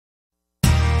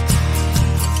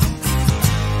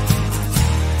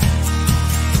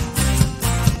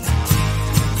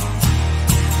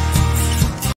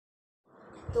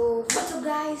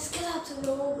guys, क्या आप सब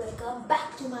लोग welcome back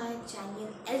to my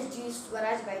channel SG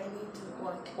Swaraj guiding you two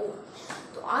point ओ।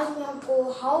 तो आज मैं आपको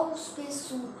हाउ स्पेस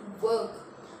सूट वर्क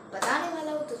बताने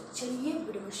वाला हूँ। तो चलिए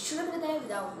वीडियो को शुरू करते हैं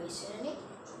विदाउट वेस्टिंग एनी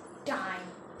टाइम।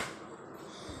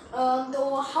 तो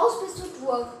how space suit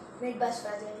work made by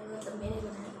Swaraj guiding, मतलब मैंने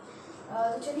बनाया।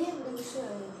 तो चलिए वीडियो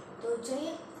को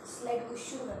चलिए स्लाइड को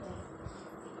शुरू करते हैं।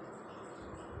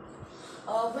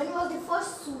 When was the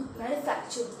first suit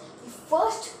manufactured? The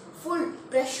first full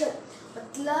pressure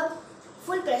मतलब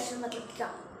full pressure मतलब क्या?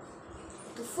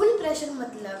 तो full pressure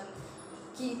मतलब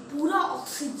कि पूरा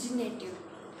ऑक्सीजनेटेड,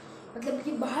 मतलब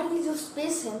कि बाहर की जो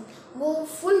स्पेस है वो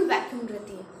फुल वैक्यूम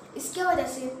रहती है। इसके वजह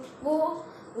से वो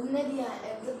उन्होंने दिया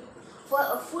है मतलब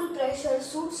full pressure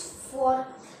suits for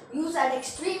use eight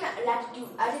extreme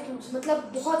attitudes,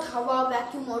 मतलब बहुत हवा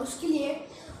वैक्यूम, और उसके लिए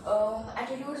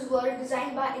attitudes were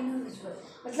design by individual,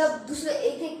 मतलब दूसरे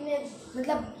एक ने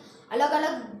मतलब अलग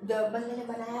अलग बंदे ने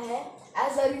बनाया है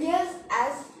as early as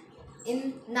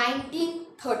in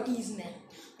 1930s में,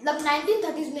 मतलब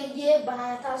 1930s में ये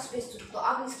बनाया था स्पेस सूट। तो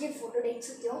आप इसकी फोटो देख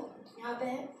सकते हो, यहाँ पे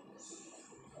है।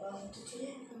 तो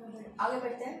चलिए आगे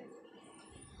बढ़ते हैं।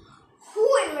 Who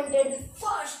invented the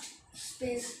first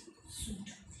space suit?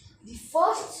 The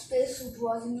first space suit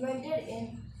was invented in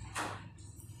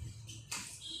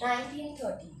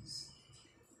 1930s.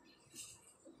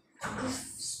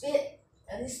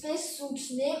 The space suit's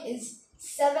name is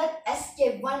Savet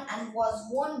SK-1 and was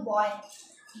worn by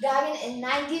Dragon in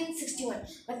 1961.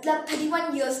 मतलब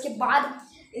 31 years के बाद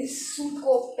इस सूट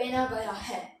को पहना गया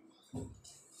है।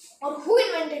 और who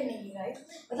invented नहीं, राइट,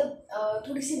 मतलब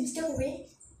थोड़ी सी मिस्टेक हो गई,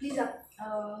 प्लीज आप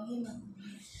ये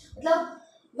मतलब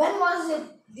when was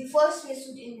the first space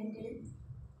suit invented?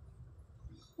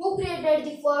 Who created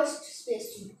the first space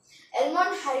suit?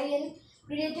 Edmund Halley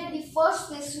created the first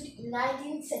space suit in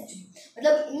 19th century.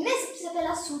 मतलब इनने सबसे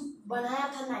पहला सूट बनाया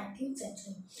था 19th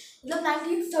century में, मतलब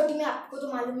 1930 में आपको तो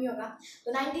मालूम ही होगा,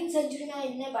 तो 19th century में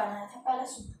इनने बनाया था पहला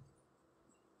suit.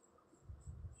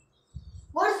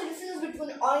 What is the difference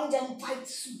between orange and white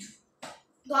suit?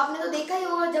 तो आपने तो देखा ही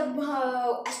होगा जब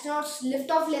एस्ट्रोनॉट्स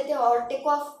लिफ्ट ऑफ लेते हैं और टेक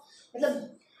ऑफ,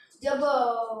 मतलब जब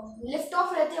लिफ्ट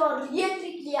ऑफ रहते हैं और री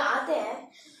एंट्री के लिए आते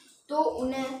हैं तो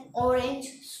उन्हें ऑरेंज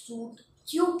सूट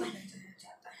क्यों पहनाया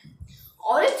जाता है?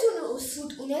 ऑरेंज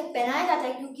सूट उन्हें पहनाया जाता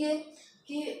है क्योंकि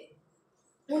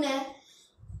उन्हें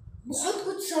बहुत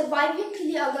कुछ सर्वाइविंग के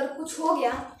लिए अगर कुछ हो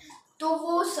गया तो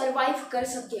वो सर्वाइव कर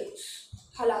सके उस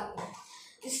हालात में,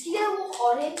 इसके लिए वो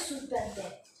ऑरेंज सूट पहनते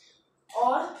हैं।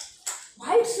 और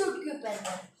वाइट सूट क्यों पहनते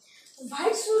हैं?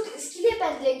 वाइट सूट इसके लिए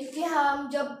पहनते हैं क्योंकि हम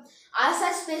जब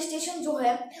ISS स्पेस स्टेशन जो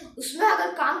है उसमें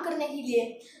अगर काम करने के लिए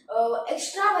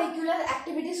extra vehicular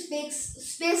activity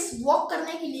space walk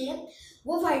करने के लिए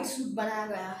वो वाइट सूट बनाया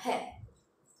गया है।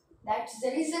 That's the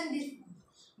reason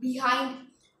behind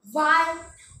why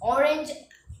orange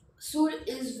suit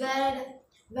is weird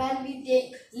when we take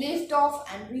lift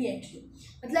off and re entry,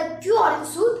 मतलब क्यों ऑरेंज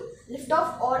सूट लिफ्ट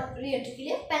ऑफ और री एंट्री के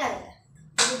लिए पहना जाता है,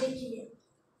 तो देखिए।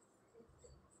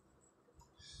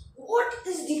 What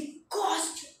is the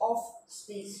cost of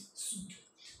space suit?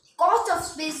 The cost of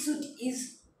space suit is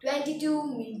 $22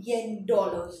 million,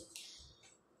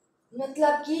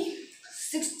 मतलब कि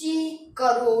 60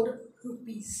 करोड़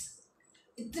रुपीस,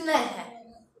 इतना है,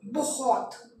 बहुत,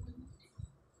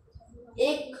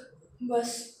 एक बस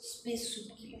स्पेस सूट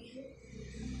के लिए,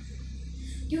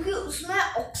 क्योंकि उसमें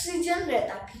ऑक्सीजन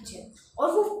रहता है पीछे और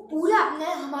वो पूरा अपने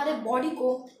हमारे बॉडी को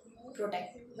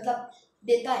प्रोटेक्ट मतलब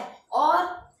देता है, और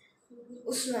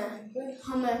उसमें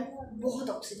हमें बहुत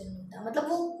ऑक्सीजन मिलता है, मतलब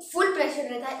वो फुल प्रेशर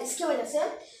रहता है, इसकी वजह से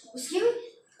उसकी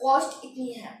कॉस्ट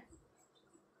इतनी है।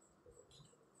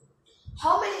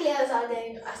 How many layers are there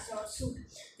in astronaut suit?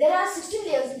 There are 16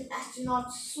 layers in astronaut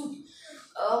suit.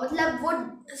 मतलब वो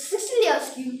 16 layers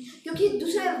क्योंकि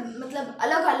दूसरे मतलब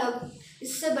अलग अलग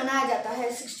इससे बनाया जाता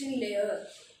है 16 लेयर,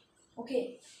 ओके,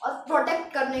 और प्रोटेक्ट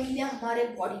करने के लिए हमारे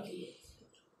बॉडी के लिए।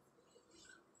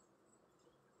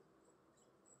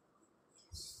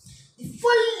 The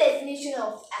full definition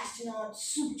of astronaut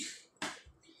suit.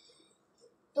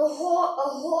 A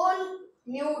whole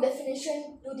new definition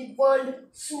to the word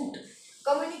suit.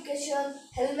 Communication,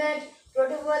 helmet,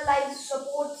 portable life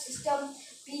support system,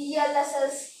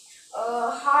 PLSS,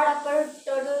 hard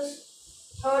apparatus,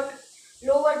 hurt,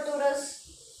 lower torus,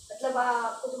 मतलब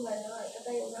आपको तो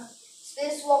पता ही होगा।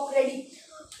 स्पेस वॉक रेडी,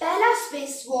 पहला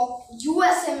स्पेस वॉक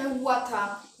USA में हुआ था,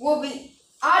 वो भी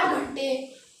 8 घंटे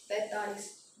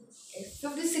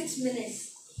 56 minutes.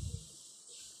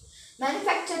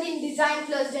 Manufacturing, design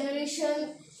plus generation,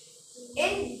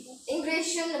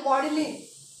 integration, modeling,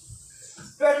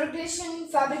 production,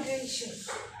 fabrication,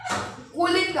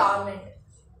 cooling garment.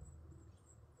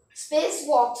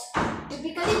 Spacewalks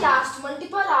typically last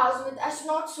multiple hours with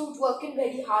astronaut suit working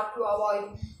very hard to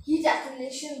avoid heat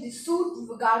accumulation in the suit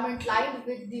garment lined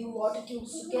with the water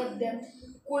tubes to keep them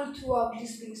cool throughout the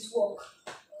spacewalk.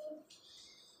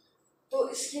 तो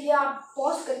इसके लिए आप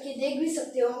pause करके देख भी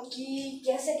सकते हो कि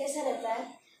कैसे कैसा रहता है।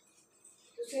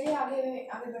 तो चलिए आगे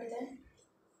आगे बढ़ते हैं।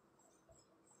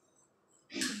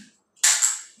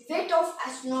 Weight of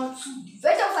astronaut suit.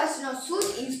 Weight of astronaut suit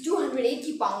is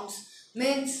 280 pounds,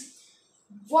 means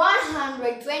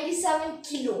 127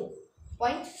 kilo.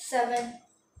 0.7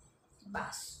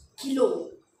 बस किलो,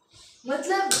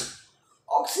 मतलब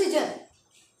ऑक्सीजन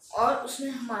और उसमें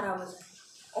हमारा वजन,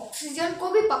 ऑक्सीजन को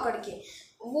भी पकड़ के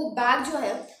वो बैग जो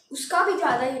है उसका भी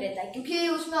ज़्यादा ही रहता है क्योंकि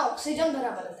उसमें ऑक्सीजन भरा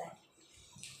रहता है।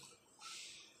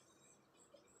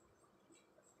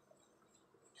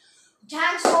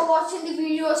 Thanks for watching the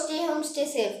video. Stay home, stay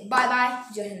safe. Bye bye.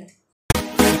 Jai Hind.